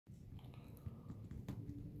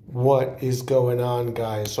What is going on,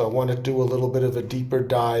 guys? So I want to do a little bit of a deeper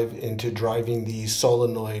dive into driving the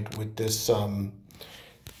solenoid with this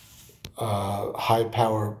high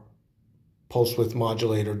power pulse width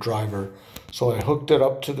modulator driver. So I hooked it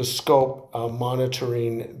up to the scope,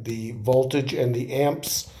 monitoring the voltage and the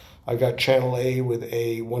amps. I got channel A with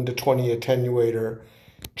a 1 to 20 attenuator.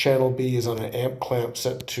 Channel B is on an amp clamp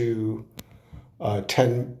set to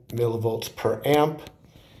 10 millivolts per amp.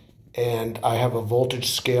 And I have a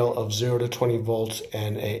voltage scale of 0 to 20 volts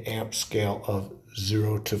and a amp scale of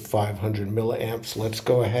 0 to 500 milliamps. Let's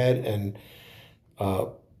go ahead and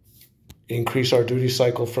increase our duty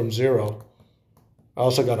cycle from 0. I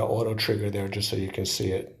also got an auto trigger there just so you can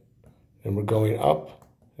see it. And we're going up,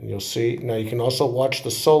 and you'll see. Now you can also watch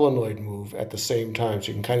the solenoid move at the same time, so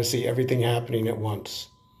you can kind of see everything happening at once.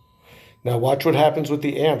 Now watch what happens with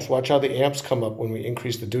the amps. Watch how the amps come up when we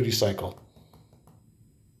increase the duty cycle.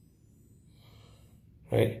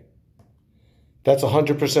 Right? That's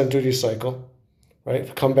 100% duty cycle,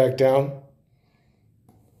 right? Come back down.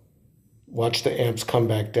 Watch the amps come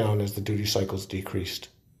back down as the duty cycle's decreased.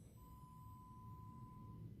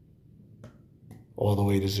 All the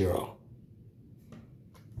way to 0.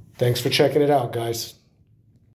 Thanks for checking it out, guys.